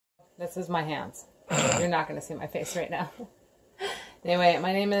This is my hands. You're not going to see my face right now. Anyway,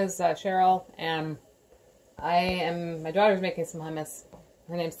 my name is Cheryl, and my daughter's making some hummus.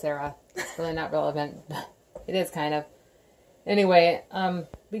 Her name's Sarah. It's really not relevant, but it is kind of. Anyway,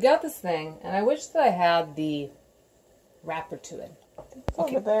 we got this thing, and I wish that I had the wrapper to it. It's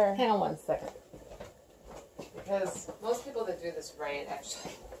over there. Hang on one second. Because most people that do this right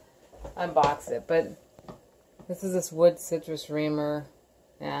actually unbox it, but this is this wood citrus reamer,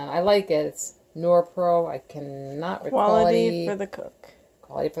 and I like it. It's Norpro. I cannot recall Quality for the cook.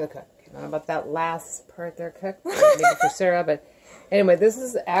 Quality for the cook. I don't know about that last part there, cook. Maybe for Sarah, but anyway, this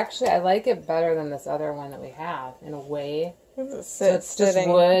is actually, I like it better than this other one that we have in a way. So it's just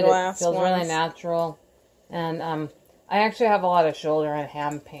wood. It feels really natural, and I actually have a lot of shoulder and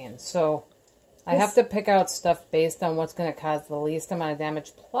hand pain, so I have to pick out stuff based on what's going to cause the least amount of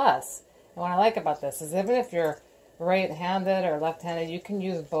damage. Plus, and what I like about this is even if you're right-handed or left-handed, you can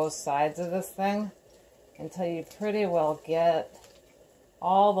use both sides of this thing until you pretty well get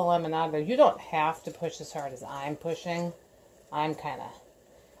all the lemon out of there. You don't have to push as hard as I'm pushing. I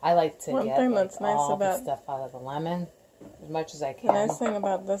like to get all the stuff out of the lemon as much as I can. The nice thing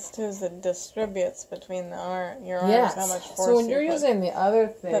about this too is it distributes between your arms how much force. So when you're using the other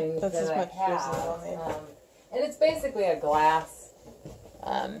thing that's as much force as you'll need. And it's basically a glass.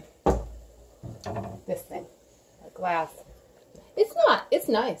 This thing, a glass. It's not. It's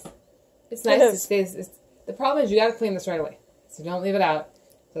nice. It's nice. It stays. The problem is you got to clean this right away. So don't leave it out.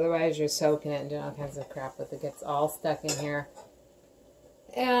 Otherwise you're soaking it and doing all kinds of crap with it. It gets all stuck in here.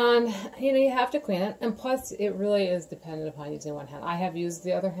 And, you have to clean it. And plus, it really is dependent upon using one hand. I have used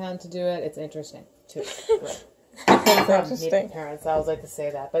the other hand to do it. It's interesting, too. It's interesting. Parents, I always like to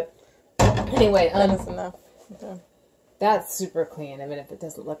say that. But anyway, that is enough. Okay. That's super clean. I mean, if it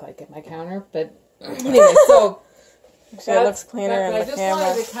doesn't look like it, my counter. But anyway, so actually, it looks cleaner in the camera.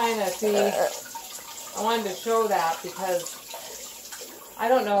 I just wanted to kind of see. I wanted to show that because I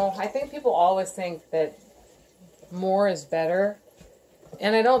don't know. I think people always think that more is better.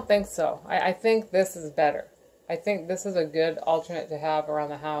 And I don't think so. I think this is better. I think this is a good alternate to have around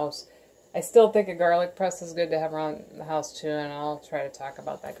the house. I still think a garlic press is good to have around the house too, and I'll try to talk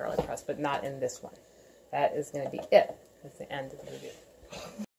about that garlic press, but not in this one. That is going to be it. That's the end of the review.